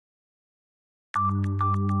Good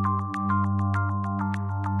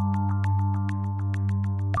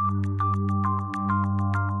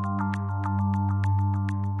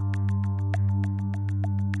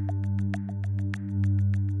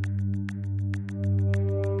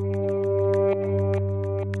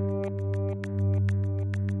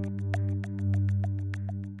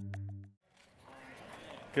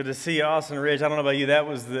to see you, Austin Ridge. I don't know about you, that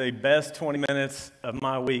was the best 20 minutes of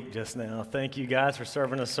my week just now. Thank you guys for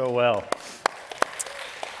serving us so well.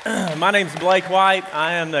 My name's Blake White.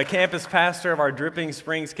 I am the campus pastor of our Dripping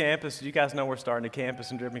Springs campus. Do you guys know we're starting a campus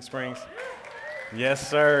in Dripping Springs? Yes,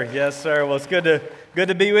 sir. Yes, sir. Well, it's good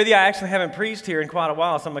to be with you. I actually haven't preached here in quite a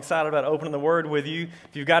while, so I'm excited about opening the Word with you.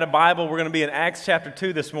 If you've got a Bible, we're going to be in Acts chapter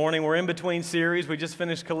 2 this morning. We're in between series. We just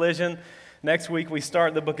finished Collision. Next week, we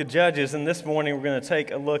start the book of Judges, and this morning, we're going to take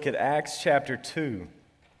a look at Acts chapter 2.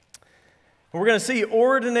 We're going to see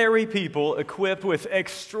ordinary people equipped with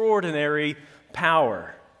extraordinary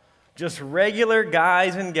power. Just regular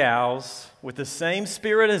guys and gals with the same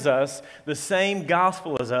spirit as us, the same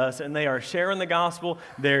gospel as us, and they are sharing the gospel,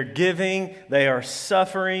 they're giving, they are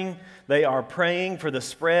suffering, they are praying for the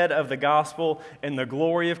spread of the gospel and the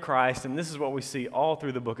glory of Christ, and this is what we see all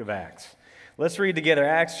through the book of Acts. Let's read together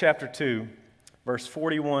Acts chapter 2, verse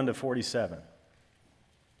 41 to 47.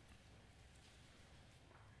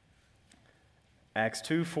 Acts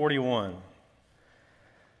 2:41.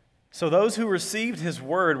 So those who received his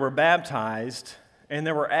word were baptized, and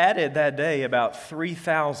there were added that day about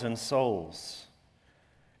 3,000 souls.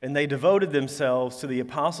 And they devoted themselves to the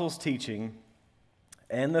apostles' teaching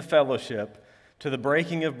and the fellowship, to the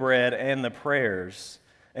breaking of bread and the prayers.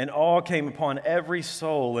 And awe came upon every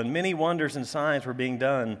soul, and many wonders and signs were being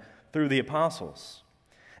done through the apostles.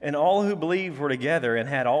 And all who believed were together and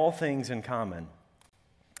had all things in common.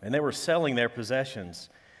 And they were selling their possessions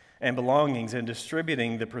and belongings and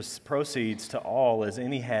distributing the proceeds to all as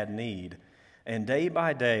any had need. And day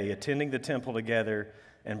by day, attending the temple together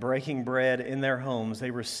and breaking bread in their homes,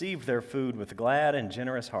 they received their food with glad and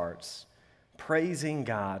generous hearts, praising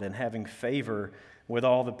God and having favor with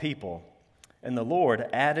all the people. And the Lord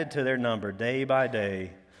added to their number day by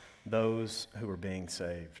day those who were being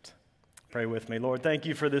saved. Pray with me. Lord, thank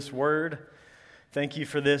you for this word. Thank you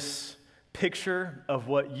for this picture of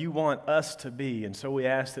what you want us to be. And so we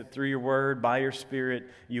ask that through your word, by your Spirit,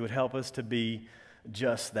 you would help us to be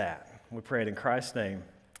just that. We pray it in Christ's name.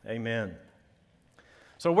 Amen.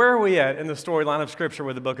 So where are we at in the storyline of Scripture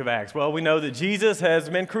with the book of Acts? Well, we know that Jesus has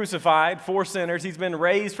been crucified for sinners. He's been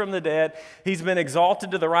raised from the dead. He's been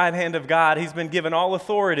exalted to the right hand of God. He's been given all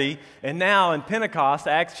authority. And now in Pentecost,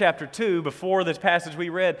 Acts chapter 2, before this passage we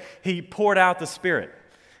read, he poured out the Spirit.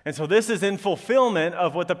 And so this is in fulfillment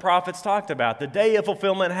of what the prophets talked about. The day of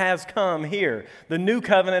fulfillment has come here. The new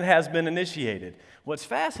covenant has been initiated. What's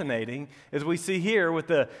fascinating is we see here with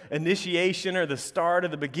the initiation or the start of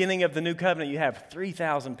the beginning of the new covenant, you have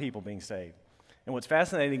 3,000 people being saved. And what's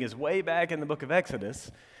fascinating is way back in the book of Exodus,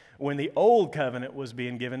 when the old covenant was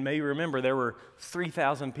being given, maybe you remember there were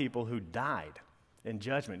 3,000 people who died in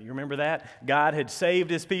judgment. You remember that? God had saved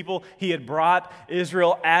his people. He had brought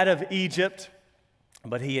Israel out of Egypt.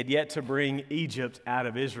 But he had yet to bring Egypt out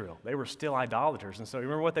of Israel. They were still idolaters. And so you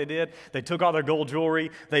remember what they did? They took all their gold jewelry,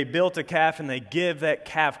 they built a calf, and they give that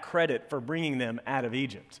calf credit for bringing them out of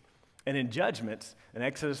Egypt. And in judgments, in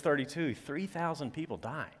Exodus 32, 3,000 people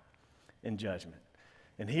die in judgment.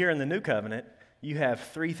 And here in the new covenant, you have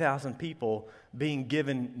 3,000 people being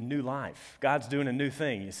given new life. God's doing a new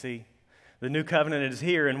thing, you see. The new covenant is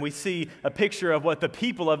here, and we see a picture of what the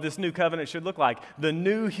people of this new covenant should look like, the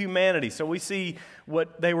new humanity. So we see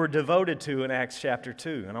what they were devoted to in Acts chapter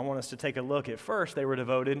 2. And I want us to take a look. At first, they were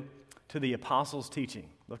devoted to the apostles' teaching.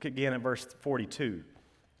 Look again at verse 42.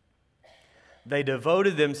 They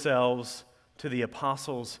devoted themselves to the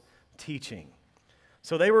apostles' teaching.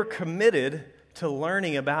 So they were committed to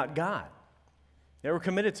learning about God. They were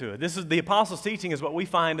committed to it. This is the apostles' teaching is what we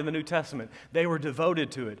find in the New Testament. They were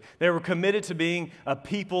devoted to it. They were committed to being a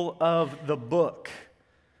people of the book.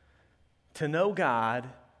 To know God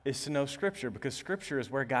is to know Scripture, because Scripture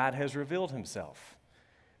is where God has revealed himself.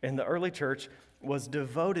 And the early church was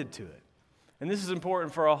devoted to it. And this is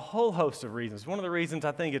important for a whole host of reasons. One of the reasons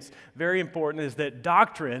I think it's very important is that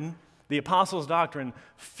doctrine, the apostles' doctrine,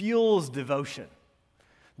 fuels devotion.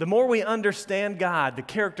 The more we understand God, the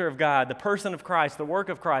character of God, the person of Christ, the work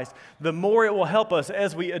of Christ, the more it will help us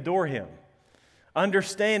as we adore him.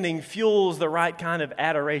 Understanding fuels the right kind of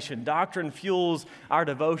adoration. Doctrine fuels our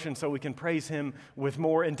devotion so we can praise him with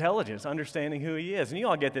more intelligence, understanding who he is. And you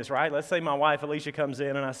all get this, right? Let's say my wife Alicia comes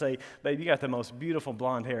in and I say, babe, you got the most beautiful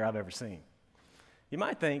blonde hair I've ever seen. You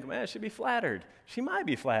might think, man, she'd be flattered. She might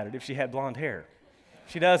be flattered if she had blonde hair.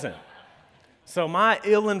 She doesn't. So my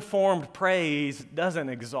ill-informed praise doesn't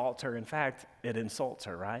exalt her. In fact, it insults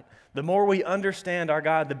her, right? The more we understand our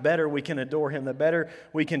God, the better we can adore Him, the better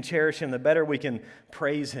we can cherish Him, the better we can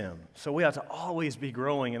praise Him. So we ought to always be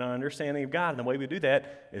growing in our understanding of God, and the way we do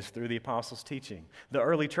that is through the apostles' teaching. The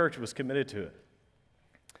early church was committed to it.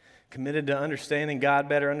 Committed to understanding God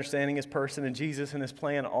better, understanding His person and Jesus and His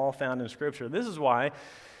plan, all found in Scripture. This is why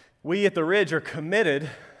we at the Ridge are committed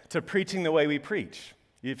to preaching the way we preach.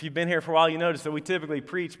 If you've been here for a while, you notice that we typically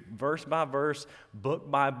preach verse by verse,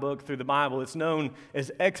 book by book through the Bible. It's known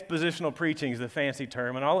as expositional preaching is the fancy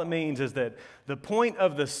term, and all it means is that the point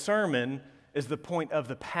of the sermon is the point of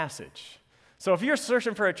the passage. So if you're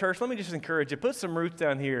searching for a church, let me just encourage you, put some roots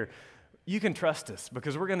down here. You can trust us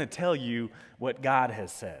because we're going to tell you what God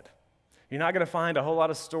has said. You're not going to find a whole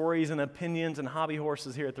lot of stories and opinions and hobby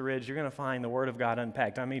horses here at the Ridge. You're going to find the Word of God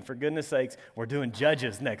unpacked. I mean, for goodness sakes, we're doing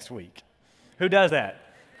Judges next week. Who does that?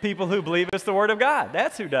 People who believe it's the Word of God.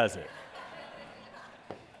 That's who does it.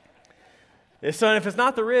 So if it's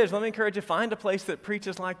not the Ridge, let me encourage you, find a place that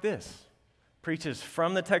preaches like this. Preaches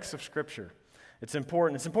from the text of Scripture. It's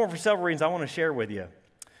important. It's important for several reasons I want to share with you.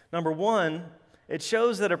 Number one, it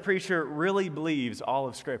shows that a preacher really believes all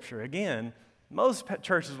of Scripture. Again, most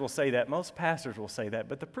churches will say that, most pastors will say that,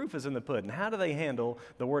 but the proof is in the pudding. How do they handle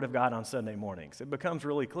the Word of God on Sunday mornings? It becomes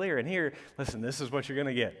really clear. And here, listen, this is what you're going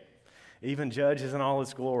to get. Even Judges in all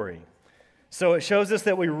its glory. So it shows us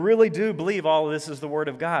that we really do believe all of this is the Word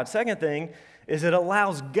of God. Second thing is it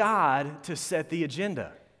allows God to set the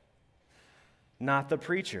agenda, not the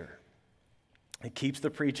preacher. It keeps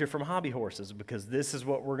the preacher from hobby horses because this is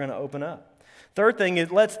what we're going to open up. Third thing,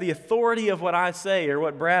 it lets the authority of what I say or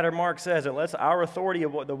what Brad or Mark says, it lets our authority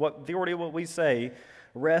of what we say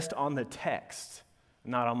rest on the text,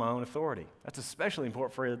 not on my own authority. That's especially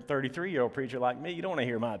important for a 33-year-old preacher like me. You don't want to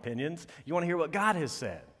hear my opinions. You want to hear what God has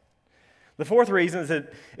said. The fourth reason is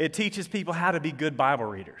that it teaches people how to be good Bible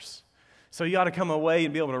readers. So you ought to come away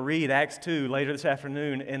and be able to read Acts 2 later this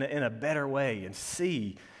afternoon in a better way and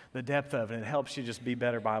see the depth of it. It helps you just be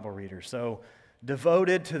better Bible readers. So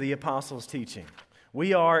devoted to the apostles' teaching.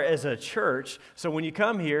 We are as a church, so when you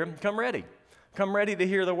come here, come ready. Come ready to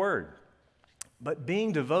hear the word. But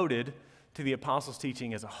being devoted to the apostles'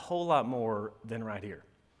 teaching is a whole lot more than right here.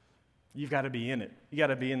 You've got to be in it. You got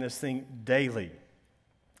to be in this thing daily.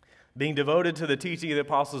 Being devoted to the teaching of the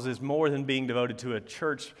apostles is more than being devoted to a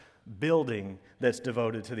church building that's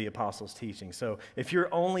devoted to the apostles' teaching. So if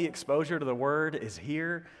your only exposure to the word is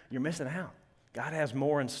here, you're missing out. God has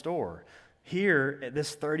more in store. Here, at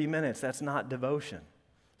this 30 minutes, that's not devotion.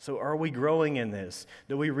 So are we growing in this?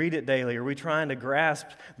 Do we read it daily? Are we trying to grasp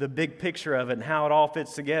the big picture of it and how it all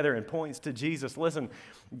fits together and points to Jesus? Listen,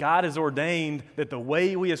 God has ordained that the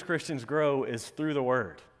way we as Christians grow is through the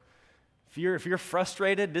Word. If you're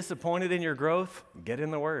frustrated, disappointed in your growth, get in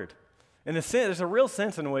the Word. In a sense, there's a real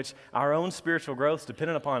sense in which our own spiritual growth is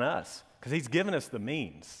dependent upon us because He's given us the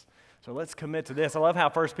means. So let's commit to this. I love how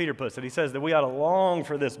 1 Peter puts it. He says that we ought to long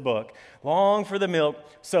for this book, long for the milk,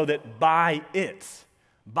 so that by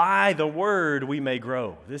the word, we may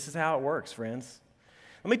grow. This is how it works, friends.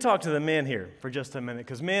 Let me talk to the men here for just a minute,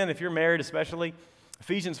 because men, if you're married especially,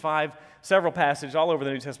 Ephesians 5, several passages all over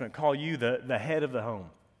the New Testament call you the head of the home.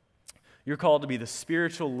 You're called to be the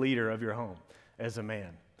spiritual leader of your home as a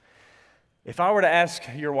man. If I were to ask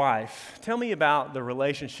your wife, tell me about the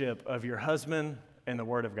relationship of your husband and the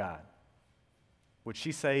Word of God, would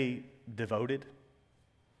she say devoted?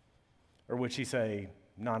 Or would she say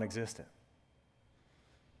non-existent?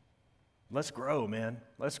 Let's grow, man.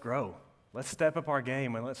 Let's grow. Let's step up our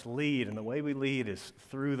game and let's lead. And the way we lead is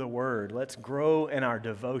through the Word. Let's grow in our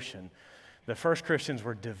devotion. The first Christians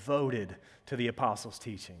were devoted to the apostles'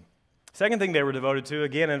 teaching. Second thing they were devoted to,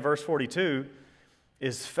 again in verse 42,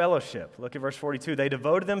 is fellowship. Look at verse 42. They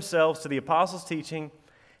devoted themselves to the apostles' teaching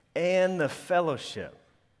and the fellowship.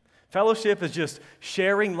 Fellowship is just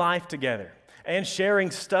sharing life together and sharing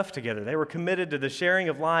stuff together. They were committed to the sharing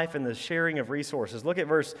of life and the sharing of resources. Look at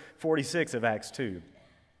verse 46 of Acts 2.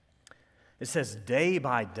 It says, day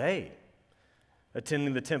by day,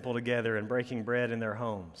 attending the temple together and breaking bread in their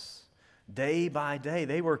homes. Day by day,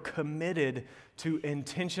 they were committed to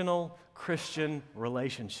intentional Christian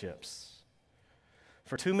relationships.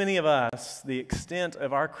 For too many of us, the extent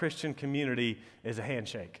of our Christian community is a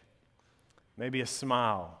handshake, maybe a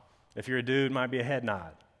smile. If you're a dude, it might be a head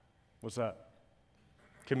nod. What's up?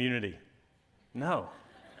 Community. No.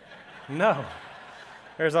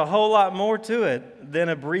 There's a whole lot more to it than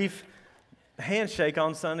a brief handshake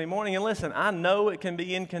on Sunday morning. And listen, I know it can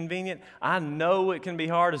be inconvenient. I know it can be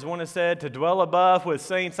hard. As one has said, to dwell above with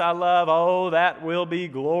saints I love, oh, that will be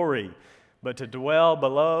glory. But to dwell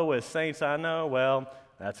below with saints I know, well,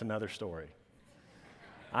 that's another story.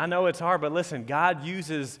 I know it's hard, but listen, God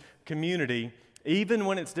uses community even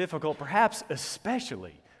when it's difficult, perhaps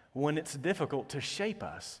especially when it's difficult, to shape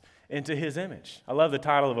us into His image. I love the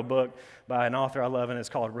title of a book by an author I love, and it's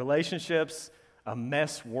called Relationships, A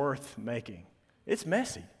Mess Worth Making. It's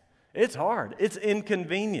messy. It's hard. It's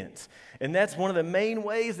inconvenient. And that's one of the main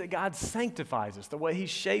ways that God sanctifies us, the way He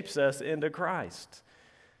shapes us into Christ.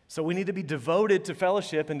 So we need to be devoted to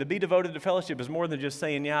fellowship, and to be devoted to fellowship is more than just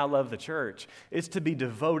saying, yeah, I love the church. It's to be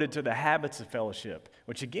devoted to the habits of fellowship,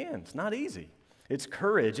 which again, it's not easy. It's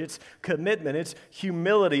courage, it's commitment, it's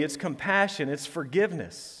humility, it's compassion, it's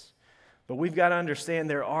forgiveness. But we've got to understand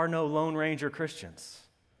there are no Lone Ranger Christians.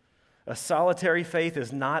 A solitary faith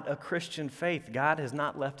is not a Christian faith. God has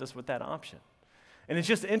not left us with that option. And it's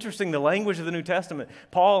just interesting, the language of the New Testament.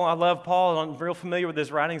 Paul, I love Paul, and I'm real familiar with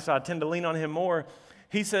his writing, so I tend to lean on him more.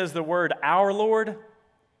 He says the word our Lord,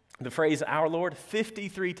 the phrase our Lord,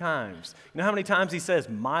 53 times. You know how many times he says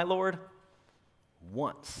my Lord?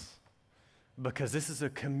 Once. Because this is a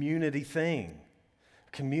community thing.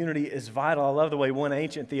 Community is vital. I love the way one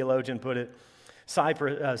ancient theologian put it.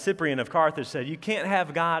 Cyprian of Carthage said, you can't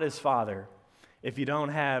have God as Father if you don't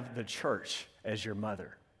have the church as your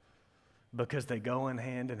mother. Because they go in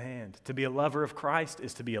hand. To be a lover of Christ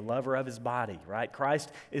is to be a lover of His body, right?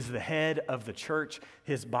 Christ is the head of the church,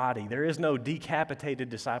 His body. There is no decapitated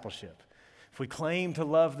discipleship. If we claim to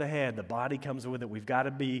love the head, the body comes with it. We've got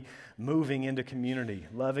to be moving into community,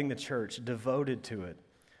 loving the church, devoted to it.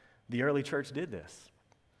 The early church did this.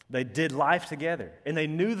 They did life together, and they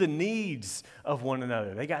knew the needs of one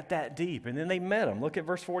another. They got that deep, and then they met them. Look at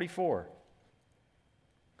verse 44.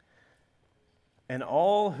 And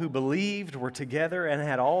all who believed were together and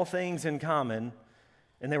had all things in common,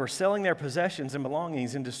 and they were selling their possessions and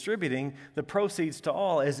belongings and distributing the proceeds to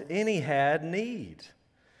all as any had need.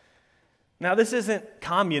 Now, this isn't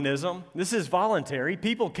communism. This is voluntary.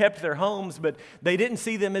 People kept their homes, but they didn't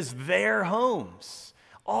see them as their homes.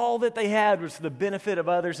 All that they had was for the benefit of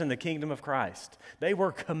others in the kingdom of Christ. They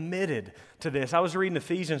were committed to this. I was reading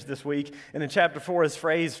Ephesians this week, and in chapter 4, this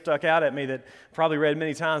phrase stuck out at me that I probably read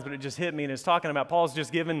many times, but it just hit me, and it's talking about Paul's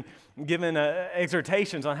just given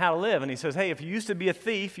exhortations on how to live. And he says, hey, if you used to be a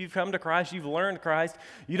thief, you've come to Christ, you've learned Christ,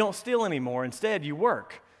 you don't steal anymore. Instead, you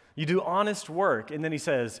work. You do honest work. And then he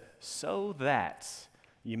says, so that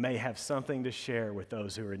you may have something to share with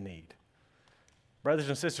those who are in need. Brothers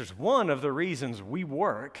and sisters, one of the reasons we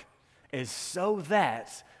work is so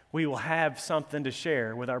that we will have something to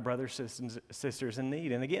share with our brothers and sisters in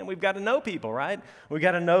need. And again, we've got to know people, right? We've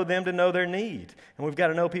got to know them to know their need. And we've got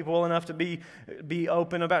to know people well enough to be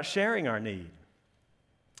open about sharing our need.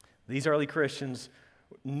 These early Christians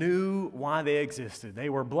knew why they existed. They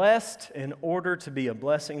were blessed in order to be a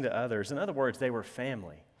blessing to others. In other words, they were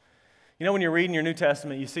family. You know, when you're reading your New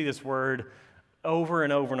Testament, you see this word over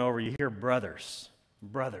and over and over. You hear brothers,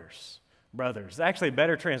 brothers, brothers. Actually, a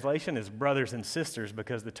better translation is brothers and sisters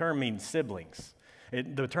because the term means siblings.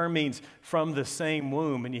 The term means from the same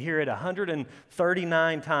womb, and you hear it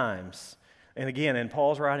 139 times. And again, in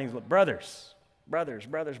Paul's writings, brothers, brothers,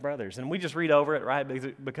 brothers, brothers. And we just read over it, right, because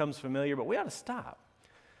it becomes familiar, but we ought to stop.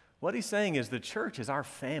 What he's saying is the church is our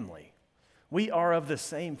family. We are of the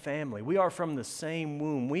same family. We are from the same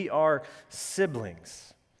womb. We are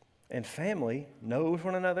siblings. And family knows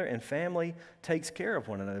one another, and family takes care of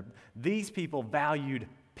one another. These people valued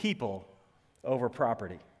people over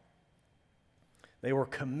property. They were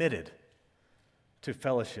committed to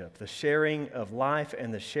fellowship, the sharing of life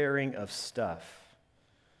and the sharing of stuff.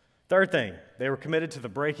 Third thing, they were committed to the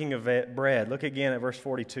breaking of bread. Look again at verse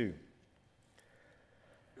 42.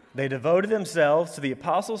 They devoted themselves to the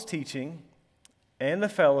apostles' teaching and the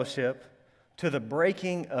fellowship, to the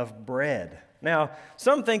breaking of bread. Now,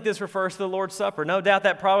 some think this refers to the Lord's Supper. No doubt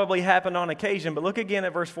that probably happened on occasion, but look again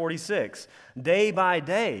at verse 46. Day by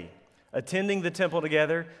day, attending the temple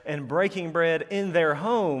together and breaking bread in their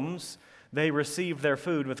homes, they received their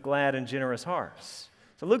food with glad and generous hearts.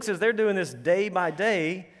 So Luke says they're doing this day by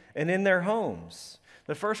day and in their homes.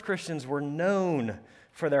 The first Christians were known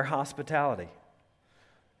for their hospitality.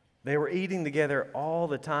 They were eating together all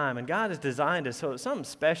the time, and God has designed us so that something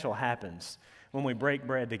special happens when we break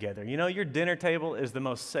bread together. You know, your dinner table is the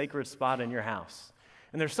most sacred spot in your house.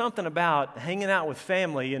 And there's something about hanging out with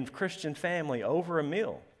family and Christian family over a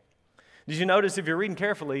meal. Did you notice, if you're reading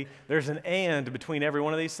carefully, there's an and between every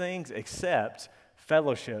one of these things except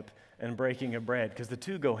fellowship and breaking of bread, because the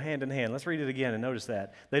two go hand in hand. Let's read it again and notice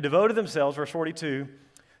that. They devoted themselves, verse 42,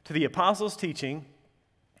 to the apostles' teaching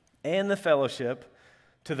and the fellowship,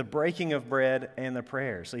 to the breaking of bread and the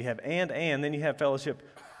prayers. So you have and, then you have fellowship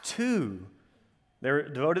to. They were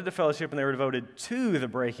devoted to fellowship and they were devoted to the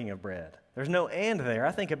breaking of bread. There's no and there.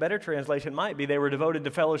 I think a better translation might be they were devoted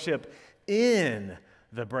to fellowship in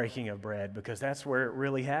the breaking of bread, because that's where it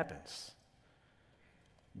really happens.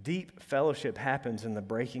 Deep fellowship happens in the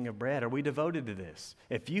breaking of bread. Are we devoted to this?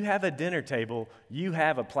 If you have a dinner table, you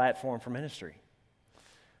have a platform for ministry.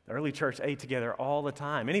 The early church ate together all the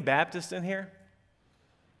time. Any Baptists in here?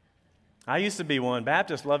 I used to be one.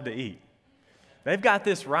 Baptists love to eat. They've got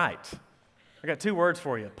this right. I got two words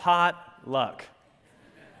for you: potluck.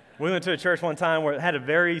 We went to a church one time where it had a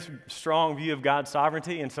very strong view of God's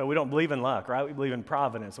sovereignty, and so we don't believe in luck, right? We believe in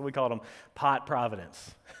providence, so we called them pot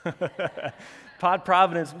providence. Pot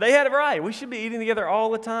providence. They had it right. We should be eating together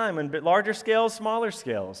all the time, and larger scales, smaller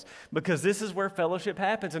scales, because this is where fellowship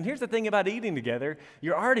happens. And here's the thing about eating together: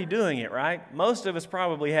 you're already doing it, right? Most of us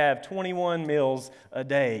probably have 21 meals a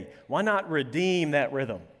day. Why not redeem that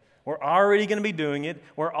rhythm? We're already going to be doing it.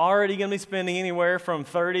 We're already going to be spending anywhere from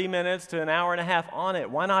 30 minutes to an hour and a half on it.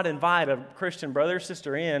 Why not invite a Christian brother or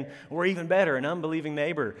sister in, or even better, an unbelieving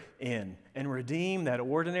neighbor in, and redeem that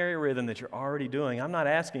ordinary rhythm that you're already doing? I'm not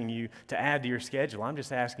asking you to add to your schedule. I'm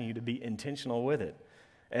just asking you to be intentional with it,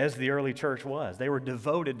 as the early church was. They were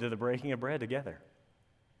devoted to the breaking of bread together.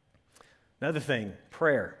 Another thing,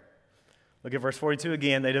 prayer. Look at verse 42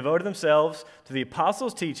 again. They devoted themselves to the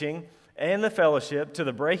apostles' teaching and the fellowship, to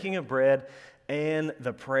the breaking of bread and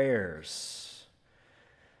the prayers.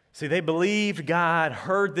 See, they believed God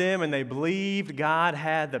heard them, and they believed God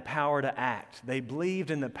had the power to act. They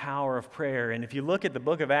believed in the power of prayer. And if you look at the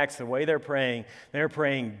book of Acts, the way they're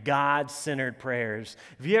praying God-centered prayers.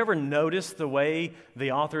 Have you ever noticed the way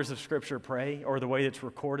the authors of Scripture pray, or the way it's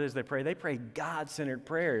recorded as they pray? They pray God-centered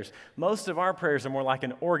prayers. Most of our prayers are more like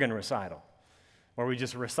an organ recital, where we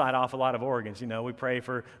just recite off a lot of organs. You know, we pray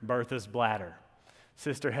for Bertha's bladder,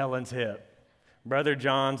 Sister Helen's hip, Brother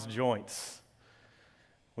John's joints.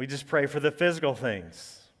 We just pray for the physical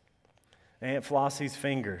things, Aunt Flossie's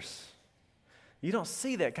fingers. You don't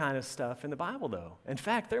see that kind of stuff in the Bible, though. In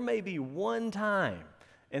fact, there may be one time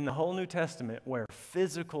in the whole New Testament where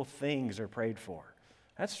physical things are prayed for.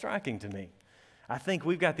 That's striking to me. I think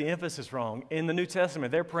we've got the emphasis wrong. In the New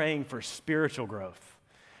Testament, they're praying for spiritual growth,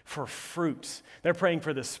 for fruits. They're praying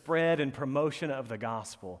for the spread and promotion of the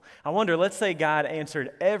gospel. I wonder, let's say God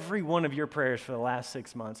answered every one of your prayers for the last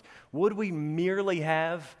 6 months. Would we merely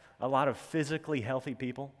have a lot of physically healthy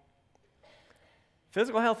people?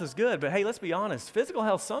 Physical health is good, but hey, let's be honest. Physical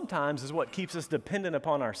health sometimes is what keeps us dependent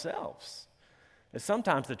upon ourselves. It's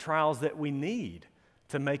sometimes the trials that we need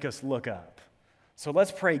to make us look up. So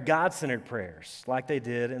let's pray God-centered prayers like they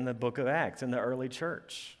did in the book of Acts in the early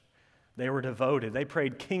church. They were devoted. They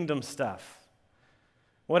prayed kingdom stuff.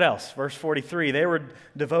 What else? Verse 43, they were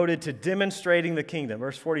devoted to demonstrating the kingdom.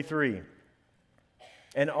 Verse 43,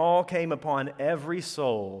 and all came upon every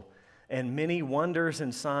soul, and many wonders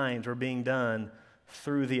and signs were being done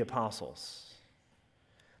through the apostles.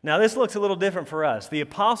 Now, this looks a little different for us. The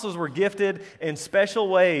apostles were gifted in special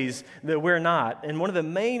ways that we're not. And one of the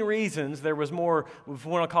main reasons there was more, if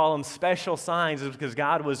we want to call them special signs, is because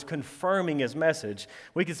God was confirming His message.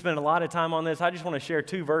 We could spend a lot of time on this. I just want to share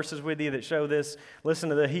 2 verses with you that show this. Listen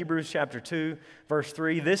to the Hebrews chapter 2, verse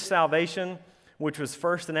 3. This salvation, which was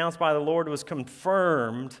first announced by the Lord, was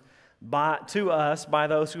confirmed to us by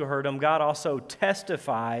those who heard Him. God also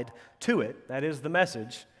testified to it, that is the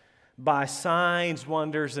message, by signs,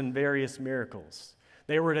 wonders, and various miracles.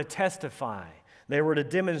 They were to testify. They were to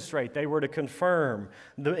demonstrate. They were to confirm.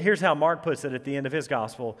 Here's how Mark puts it at the end of his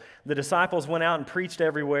gospel. The disciples went out and preached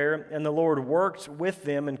everywhere, and the Lord worked with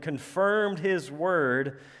them and confirmed His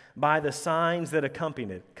word by the signs that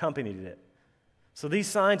accompanied it. So these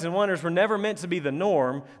signs and wonders were never meant to be the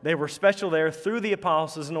norm. They were special there through the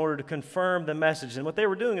apostles in order to confirm the message. And what they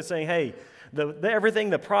were doing is saying, hey, everything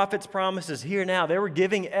the prophets promised is here now. They were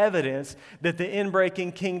giving evidence that the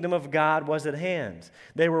inbreaking kingdom of God was at hand.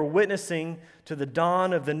 They were witnessing to the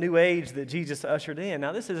dawn of the new age that Jesus ushered in.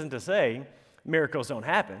 Now, this isn't to say miracles don't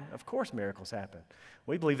happen. Of course miracles happen.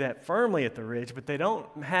 We believe that firmly at the Ridge, but they don't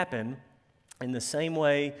happen in the same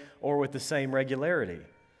way or with the same regularity.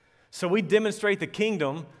 So we demonstrate the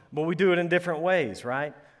kingdom, but we do it in different ways,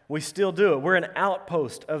 right? We still do it. We're an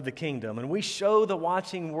outpost of the kingdom, and we show the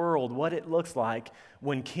watching world what it looks like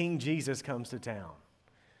when King Jesus comes to town.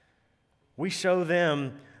 We show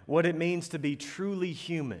them what it means to be truly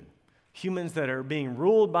human, humans that are being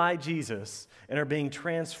ruled by Jesus and are being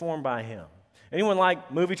transformed by Him. Anyone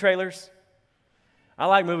like movie trailers? I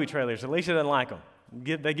like movie trailers. Alicia doesn't like them.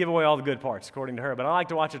 They give away all the good parts, according to her. But I like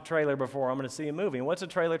to watch a trailer before I'm going to see a movie. And what's a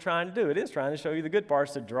trailer trying to do? It is trying to show you the good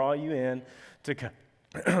parts to draw you in to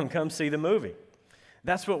come see the movie.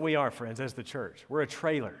 That's what we are, friends, as the church. We're a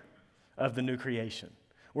trailer of the new creation.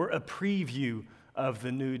 We're a preview of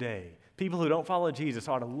the new day. People who don't follow Jesus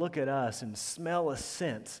ought to look at us and smell a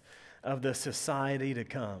sense of the society to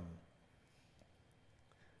come.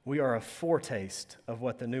 We are a foretaste of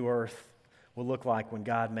what the new earth will look like when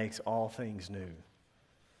God makes all things new.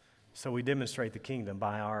 So we demonstrate the kingdom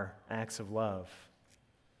by our acts of love.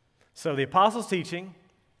 So the apostles' teaching,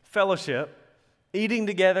 fellowship, eating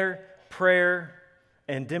together, prayer,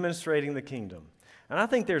 and demonstrating the kingdom. And I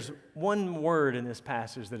think there's one word in this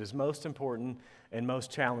passage that is most important and most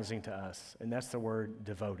challenging to us, and that's the word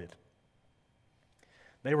devoted.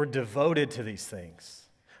 They were devoted to these things.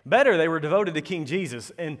 Better, they were devoted to King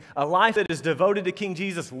Jesus, and a life that is devoted to King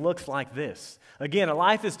Jesus looks like this. Again, a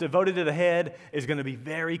life that's devoted to the head is going to be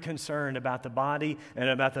very concerned about the body and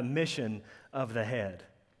about the mission of the head.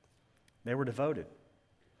 They were devoted.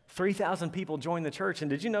 3,000 people joined the church, and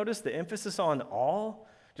did you notice the emphasis on all?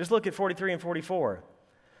 Just look at 43 and 44.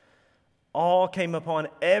 All came upon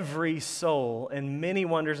every soul, and many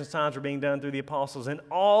wonders and signs were being done through the apostles, and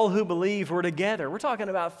all who believed were together. We're talking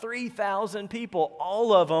about 3,000 people,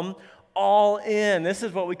 all of them, all in. This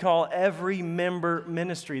is what we call every member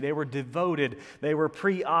ministry. They were devoted. They were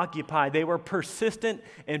preoccupied. They were persistent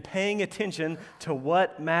in paying attention to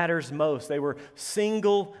what matters most. They were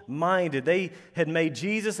single-minded. They had made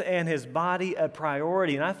Jesus and his body a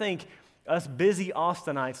priority, and I think us busy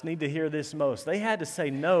Austinites need to hear this most. They had to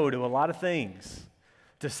say no to a lot of things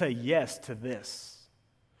to say yes to this.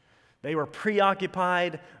 They were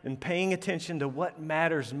preoccupied in paying attention to what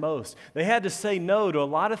matters most. They had to say no to a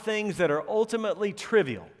lot of things that are ultimately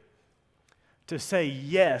trivial to say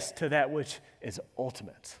yes to that which is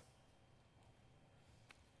ultimate.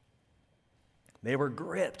 They were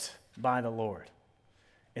gripped by the Lord,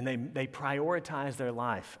 and they prioritized their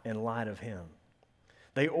life in light of him.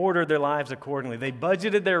 They ordered their lives accordingly. They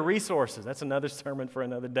budgeted their resources. That's another sermon for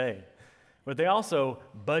another day. But they also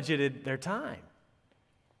budgeted their time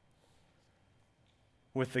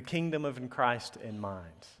with the kingdom of Christ in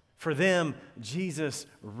mind. For them, Jesus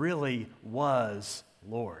really was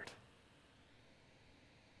Lord.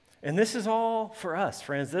 And this is all for us,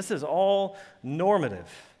 friends. This is all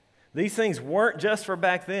normative. These things weren't just for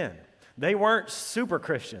back then. They weren't super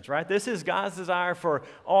Christians, right? This is God's desire for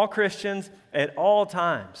all Christians at all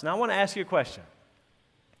times. Now, I want to ask you a question.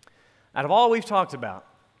 Out of all we've talked about,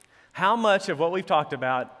 how much of what we've talked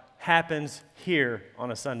about happens here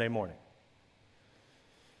on a Sunday morning?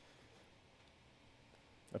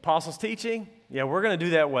 Apostles' teaching? Yeah, we're going to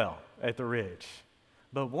do that well at the Ridge.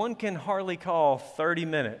 But one can hardly call 30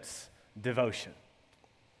 minutes devotion.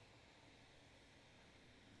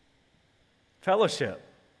 Fellowship.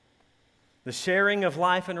 The sharing of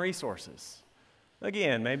life and resources.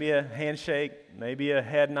 Again, maybe a handshake, maybe a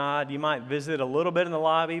head nod. You might visit a little bit in the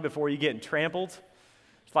lobby before you get trampled.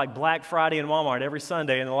 It's like Black Friday in Walmart every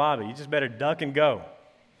Sunday in the lobby. You just better duck and go.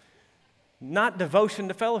 Not devotion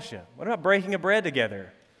to fellowship. What about breaking of bread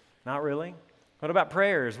together? Not really. What about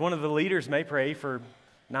prayers? One of the leaders may pray for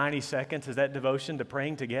 90 seconds. Is that devotion to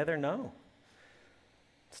praying together? No.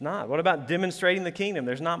 It's not. What about demonstrating the kingdom?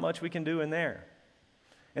 There's not much we can do in there.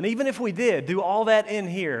 And even if we did do all that in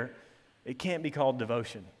here, it can't be called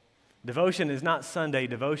devotion. Devotion is not Sunday.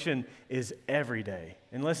 Devotion is every day.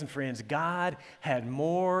 And listen, friends, God had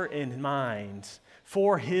more in mind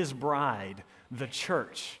for his bride, the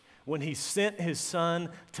church, when he sent his son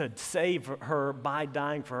to save her by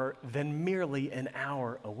dying for her than merely an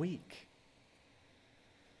hour a week.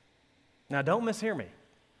 Now, don't mishear me.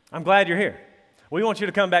 I'm glad you're here. We want you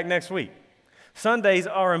to come back next week. Sundays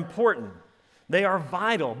are important. They are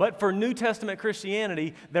vital, but for New Testament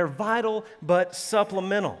Christianity, they're vital but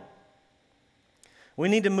supplemental. We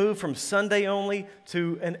need to move from Sunday only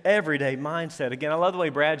to an everyday mindset. Again, I love the way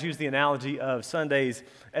Brad used the analogy of Sundays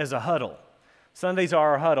as a huddle. Sundays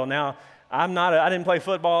are a huddle. Now, I didn't play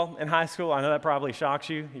football in high school. I know that probably shocks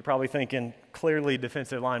you. You're probably thinking clearly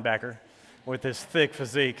defensive linebacker with this thick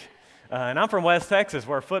physique. And I'm from West Texas,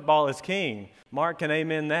 where football is king. Mark can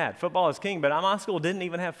amen that. Football is king, but my school didn't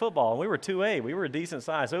even have football. We were 2A. We were a decent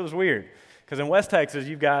size, so it was weird. Because in West Texas,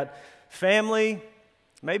 you've got family,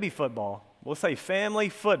 maybe football. We'll say family,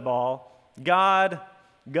 football, God,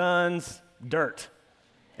 guns, dirt,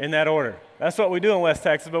 in that order. That's what we do in West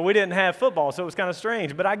Texas, but we didn't have football, so it was kind of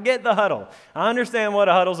strange. But I get the huddle. I understand what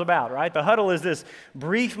a huddle's about, right? The huddle is this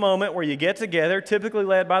brief moment where you get together, typically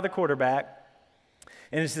led by the quarterback.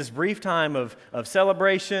 And it's this brief time of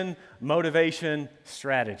celebration, motivation,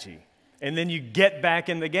 strategy. And then you get back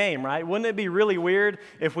in the game, right? Wouldn't it be really weird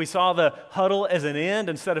if we saw the huddle as an end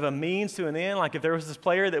instead of a means to an end? Like if there was this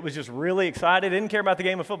player that was just really excited, didn't care about the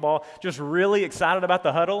game of football, just really excited about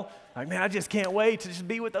the huddle. Like, man, I just can't wait to just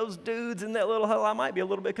be with those dudes in that little huddle. I might be a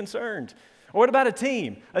little bit concerned. Or what about a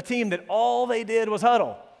team? A team that all they did was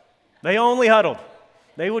huddle. They only huddled.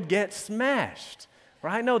 They would get smashed,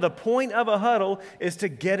 right? No, the point of a huddle is to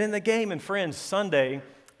get in the game. And friends, Sunday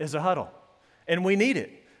is a huddle. And we need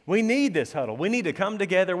it. We need this huddle. We need to come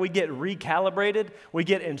together. We get recalibrated. We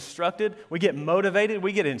get instructed. We get motivated.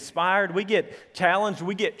 We get inspired. We get challenged.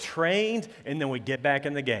 We get trained. And then we get back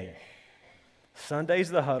in the game. Sunday's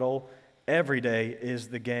the huddle. Every day is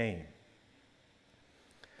the game.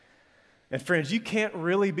 And friends, you can't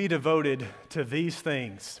really be devoted to these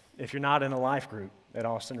things if you're not in a life group at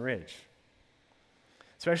Austin Ridge.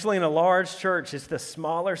 Especially in a large church, it's the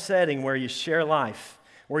smaller setting where you share life,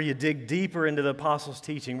 where you dig deeper into the apostles'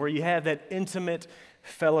 teaching, where you have that intimate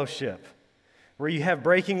fellowship, where you have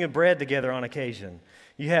breaking of bread together on occasion.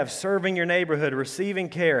 You have serving your neighborhood, receiving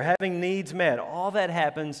care, having needs met. All that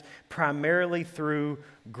happens primarily through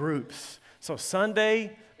groups. So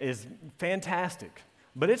Sunday is fantastic,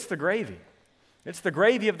 but it's the gravy. It's the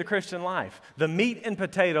gravy of the Christian life. The meat and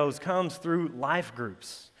potatoes comes through life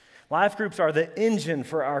groups. Life groups are the engine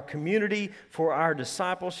for our community, for our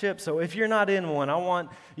discipleship. So if you're not in one, I want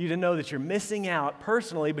you to know that you're missing out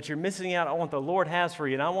personally, but you're missing out on what the Lord has for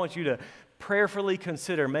you. And I want you to prayerfully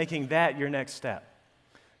consider making that your next step,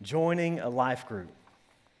 joining a life group.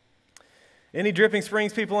 Any Dripping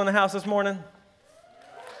Springs people in the house this morning?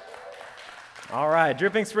 All right,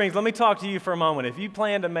 Dripping Springs, let me talk to you for a moment. If you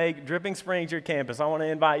plan to make Dripping Springs your campus, I want to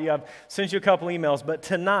invite you. I've sent you a couple emails, but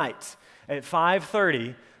tonight at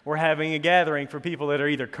 5:30, we're having a gathering for people that are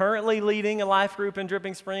either currently leading a life group in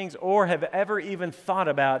Dripping Springs or have ever even thought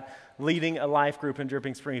about leading a life group in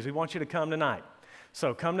Dripping Springs. We want you to come tonight.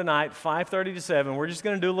 So come tonight, 5:30 to 7. We're just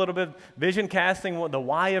going to do a little bit of vision casting, the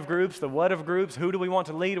why of groups, the what of groups, who do we want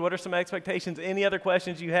to lead, what are some expectations, any other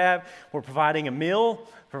questions you have. We're providing a meal,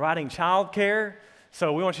 providing childcare.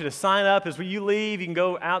 So we want you to sign up. As you leave, you can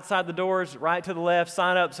go outside the doors, right to the left,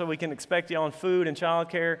 sign up so we can expect you on food and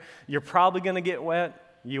childcare. You're probably going to get wet.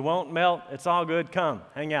 You won't melt. It's all good. Come,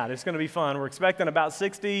 hang out. It's going to be fun. We're expecting about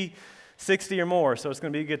 60 or more, so it's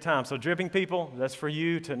going to be a good time. So Dripping people, that's for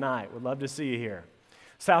you tonight. We'd love to see you here.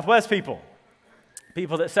 Southwest people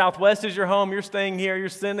that Southwest is your home, you're staying here, you're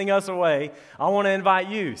sending us away. I want to invite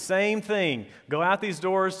you. Same thing. Go out these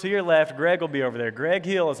doors to your left. Greg will be over there. Greg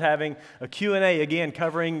Hill is having a Q&A, again,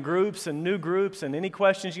 covering groups and new groups and any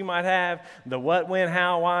questions you might have, the what, when,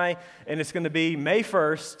 how, why. And it's going to be May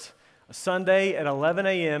 1st, Sunday at 11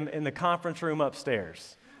 a.m. in the conference room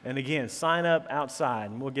upstairs. And again, sign up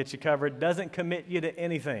outside and we'll get you covered. Doesn't commit you to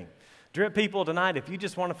anything. Drip people tonight, if you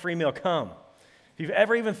just want a free meal, come. If you've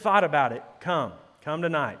ever even thought about it, come. Come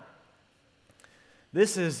tonight.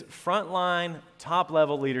 This is frontline,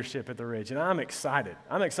 top-level leadership at the Ridge, and I'm excited.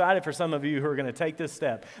 I'm excited for some of you who are going to take this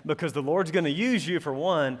step because the Lord's going to use you for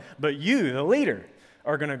one, but you, the leader,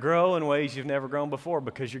 are going to grow in ways you've never grown before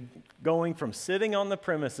because you're going from sitting on the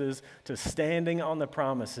premises to standing on the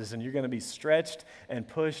promises, and you're going to be stretched and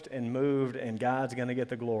pushed and moved, and God's going to get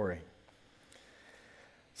the glory.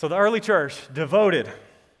 So the early church, devoted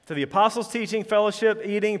to the apostles' teaching, fellowship,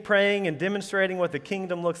 eating, praying, and demonstrating what the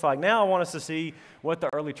kingdom looks like. Now I want us to see what the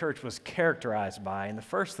early church was characterized by, and the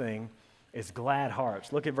first thing is glad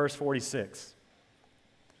hearts. Look at verse 46.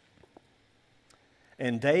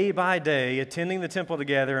 And day by day, attending the temple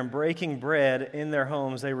together and breaking bread in their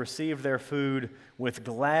homes, they received their food with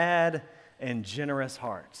glad and generous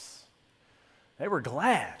hearts. They were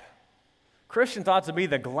glad. Christians ought to be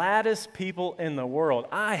the gladdest people in the world.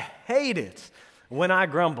 I hate it when I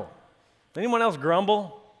grumble. Anyone else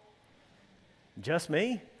grumble? Just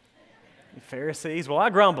me? Pharisees? Well, I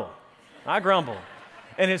grumble.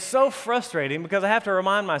 And it's so frustrating because I have to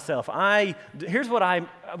remind myself, here's what I'm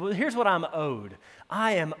owed.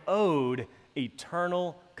 I am owed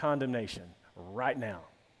eternal condemnation right now.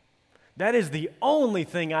 That is the only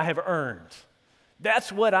thing I have earned.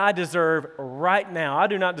 That's what I deserve right now. I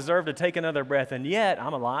do not deserve to take another breath, and yet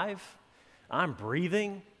I'm alive. I'm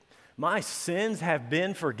breathing. My sins have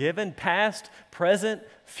been forgiven, past, present,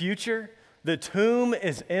 future. The tomb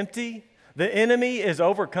is empty. The enemy is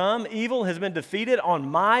overcome. Evil has been defeated on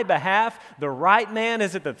my behalf. The right man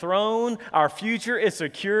is at the throne. Our future is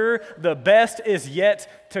secure. The best is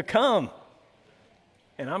yet to come.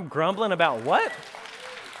 And I'm grumbling about what?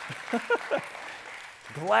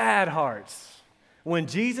 Glad hearts. When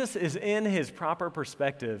Jesus is in his proper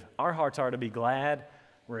perspective, our hearts are to be glad,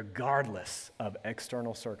 regardless of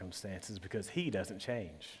external circumstances because he doesn't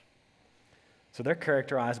change. So they're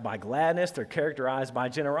characterized by gladness, they're characterized by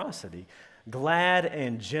generosity. Glad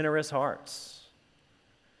and generous hearts.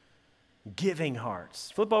 Giving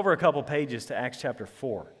hearts. Flip over a couple pages to Acts chapter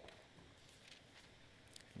 4,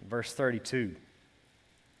 verse 32.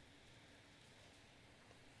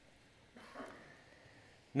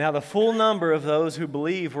 Now the full number of those who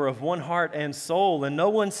believed were of one heart and soul, and no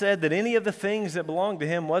one said that any of the things that belonged to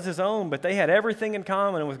him was his own, but they had everything in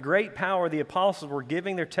common, and with great power the apostles were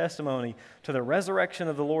giving their testimony to the resurrection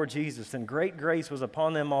of the Lord Jesus, and great grace was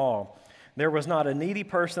upon them all. There was not a needy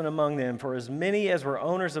person among them, for as many as were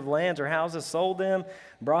owners of lands or houses sold them,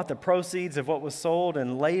 brought the proceeds of what was sold,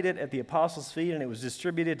 and laid it at the apostles' feet, and it was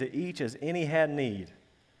distributed to each as any had need.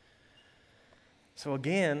 So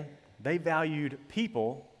again, they valued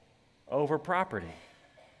people over property.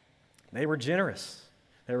 They were generous.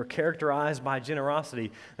 They were characterized by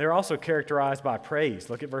generosity. They were also characterized by praise.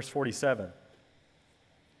 Look at verse 47.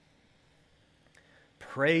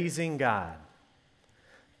 Praising God.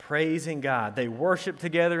 Praising God. They worship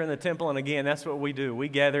together in the temple, and again, that's what we do. We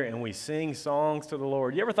gather and we sing songs to the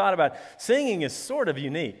Lord. You ever thought about singing is sort of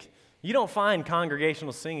unique. You don't find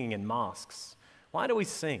congregational singing in mosques. Why do we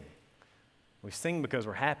sing? We sing because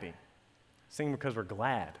we're happy. Sing because we're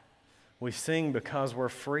glad. We sing because we're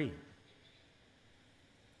free.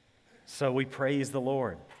 So we praise the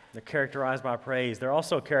Lord. They're characterized by praise. They're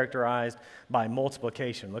also characterized by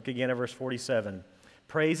multiplication. Look again at verse 47.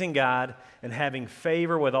 Praising God and having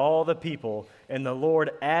favor with all the people, and the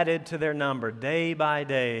Lord added to their number day by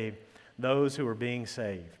day those who were being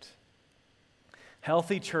saved.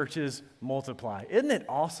 Healthy churches multiply. Isn't it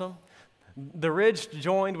awesome? The Ridge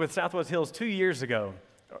joined with Southwest Hills 2 years ago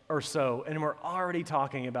or so, and we're already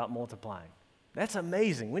talking about multiplying. That's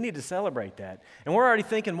amazing. We need to celebrate that. And we're already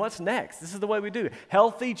thinking, what's next? This is the way we do it.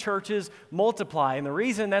 Healthy churches multiply. And the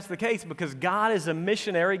reason that's the case is because God is a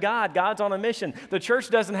missionary God. God's on a mission. The church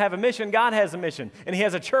doesn't have a mission. God has a mission. And he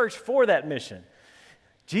has a church for that mission.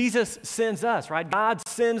 Jesus sends us, right? God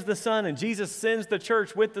sends the Son, and Jesus sends the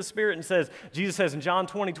church with the Spirit and says, Jesus says in John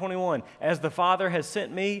 20:21, as the Father has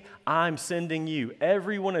sent me, I'm sending you.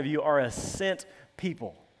 Every one of you are a sent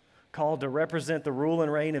people called to represent the rule and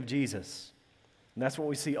reign of Jesus. And that's what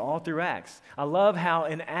we see all through Acts. I love how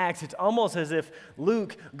in Acts, it's almost as if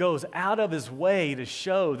Luke goes out of his way to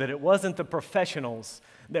show that it wasn't the professionals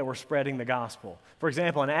that were spreading the gospel. For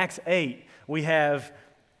example, in Acts 8, we have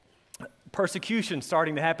persecution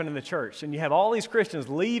starting to happen in the church. And you have all these Christians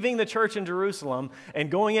leaving the church in Jerusalem and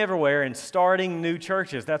going everywhere and starting new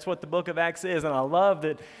churches. That's what the book of Acts is. And I love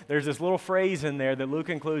that there's this little phrase in there that Luke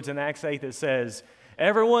includes in Acts 8 that says,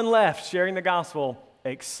 everyone left sharing the gospel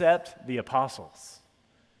except the apostles,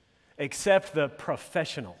 except the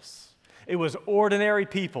professionals. It was ordinary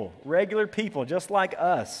people, regular people, just like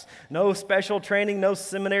us. No special training, no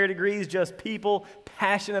seminary degrees, just people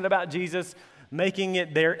passionate about Jesus, making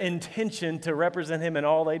it their intention to represent him in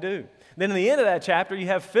all they do. Then in the end of that chapter, you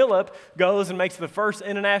have Philip goes and makes the first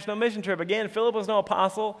international mission trip. Again, Philip was no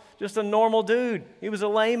apostle, just a normal dude. He was a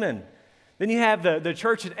layman. Then you have the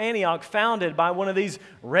church at Antioch founded by one of these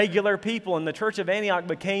regular people, and the church of Antioch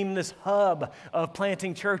became this hub of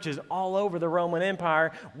planting churches all over the Roman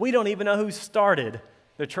Empire. We don't even know who started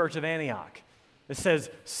the church of Antioch. It says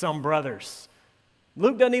some brothers.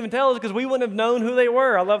 Luke doesn't even tell us because we wouldn't have known who they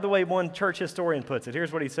were. I love the way one church historian puts it.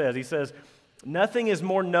 Here's what he says. He says, nothing is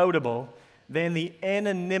more notable than the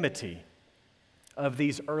anonymity of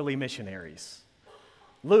these early missionaries.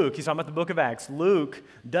 Luke, he's talking about the book of Acts, Luke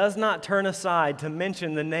does not turn aside to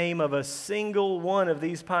mention the name of a single one of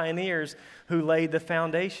these pioneers who laid the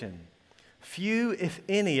foundation. Few, if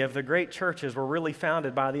any, of the great churches were really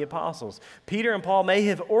founded by the apostles. Peter and Paul may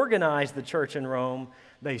have organized the church in Rome.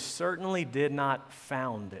 They certainly did not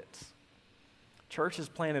found it. Churches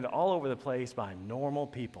planted all over the place by normal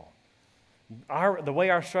people. The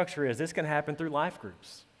way our structure is, this can happen through life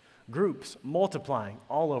groups multiplying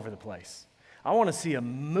all over the place. I want to see a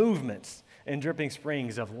movement in Dripping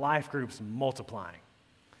Springs of life groups multiplying.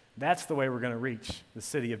 That's the way we're going to reach the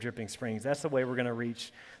city of Dripping Springs. That's the way we're going to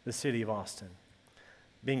reach the city of Austin.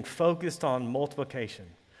 Being focused on multiplication.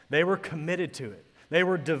 They were committed to it. They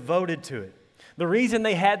were devoted to it. The reason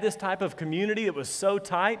they had this type of community that was so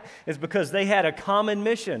tight is because they had a common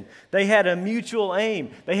mission. They had a mutual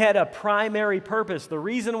aim. They had a primary purpose. The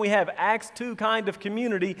reason we have Acts 2 kind of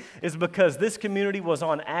community is because this community was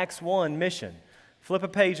on Acts 1 mission. Flip a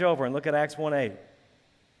page over and look at Acts 1:8.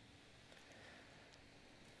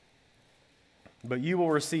 But you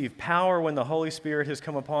will receive power when the Holy Spirit has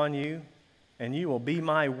come upon you, and you will be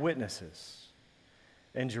my witnesses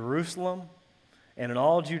in Jerusalem and in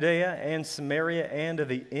all Judea and Samaria and to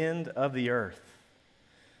the end of the earth.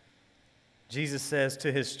 Jesus says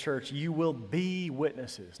to his church, you will be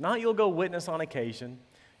witnesses. Not you'll go witness on occasion.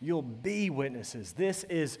 You'll be witnesses. This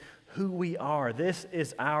is who we are. This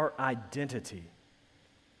is our identity.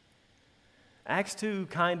 Acts 2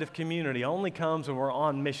 kind of community only comes when we're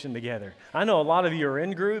on mission together. I know a lot of you are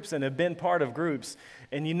in groups and have been part of groups,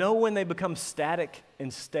 and you know when they become static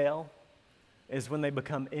and stale is when they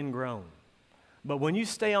become ingrown. But when you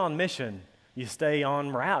stay on mission, you stay on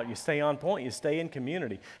route, you stay on point, you stay in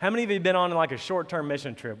community. How many of you have been on like a short-term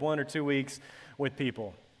mission trip, 1 or 2 weeks with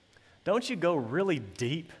people? Don't you go really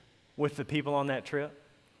deep with the people on that trip?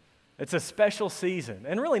 It's a special season,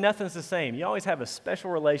 and really nothing's the same. You always have a special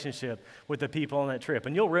relationship with the people on that trip,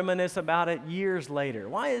 and you'll reminisce about it years later.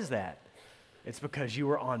 Why is that? It's because you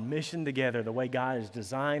were on mission together the way God has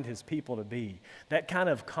designed his people to be. That kind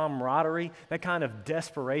of camaraderie, that kind of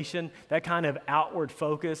desperation, that kind of outward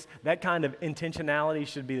focus, that kind of intentionality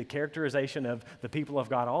should be the characterization of the people of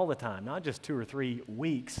God all the time, not just 2 or 3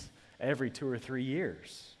 weeks every 2 or 3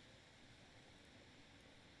 years.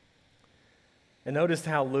 And notice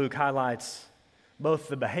how Luke highlights both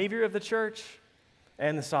the behavior of the church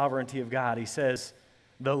and the sovereignty of God. He says,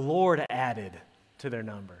 the Lord added to their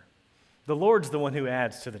number. The Lord's the one who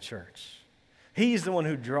adds to the church. He's the one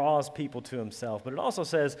who draws people to himself. But it also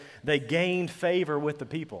says they gained favor with the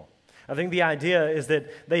people. I think the idea is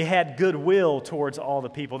that they had goodwill towards all the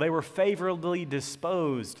people. They were favorably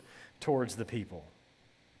disposed towards the people.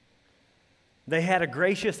 They had a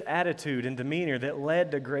gracious attitude and demeanor that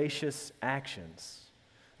led to gracious actions.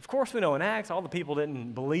 Of course, we know in Acts, all the people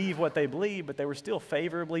didn't believe what they believed, but they were still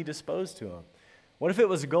favorably disposed to them. What if it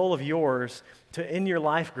was a goal of yours to, in your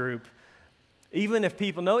life group, even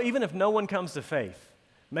if no one comes to faith,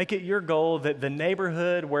 make it your goal that the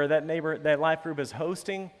neighborhood where that life group is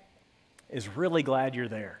hosting is really glad you're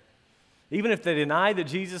there. Even if they deny that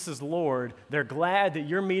Jesus is Lord, they're glad that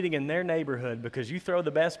you're meeting in their neighborhood because you throw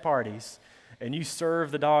the best parties and you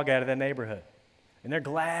serve the dog out of that neighborhood. And they're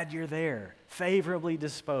glad you're there, favorably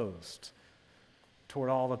disposed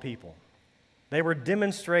toward all the people. They were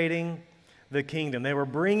demonstrating the kingdom. They were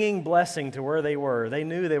bringing blessing to where they were. They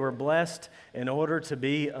knew they were blessed in order to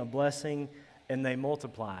be a blessing, and they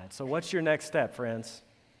multiplied. So what's your next step, friends?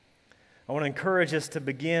 I want to encourage us to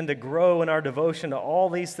begin to grow in our devotion to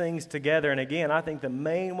all these things together. And again, I think the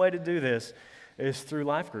main way to do this is through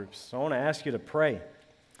life groups. So I want to ask you to pray,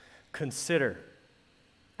 consider,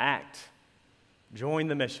 act, join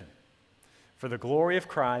the mission for the glory of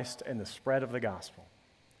Christ and the spread of the gospel.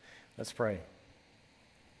 Let's pray.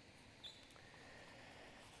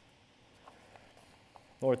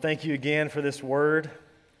 Lord, thank you again for this word.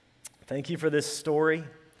 Thank you for this story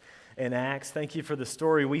in Acts. Thank you for the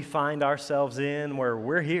story we find ourselves in where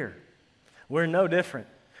we're here. We're no different.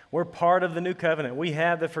 We're part of the new covenant. We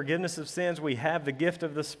have the forgiveness of sins. We have the gift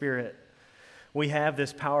of the Spirit. We have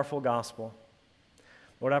this powerful gospel.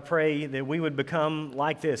 Lord, I pray that we would become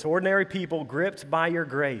like this, ordinary people gripped by your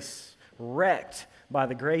grace, wrecked by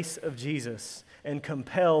the grace of Jesus, and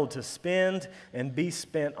compelled to spend and be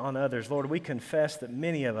spent on others. Lord, we confess that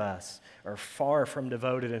many of us are far from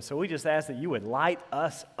devoted, and so we just ask that you would light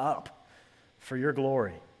us up for your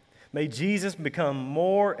glory. May Jesus become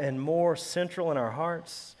more and more central in our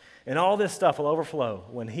hearts, and all this stuff will overflow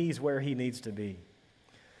when he's where he needs to be.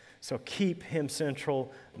 So keep him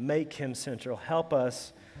central, make him central. Help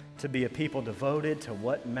us to be a people devoted to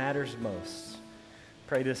what matters most.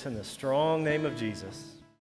 Pray this in the strong name of Jesus.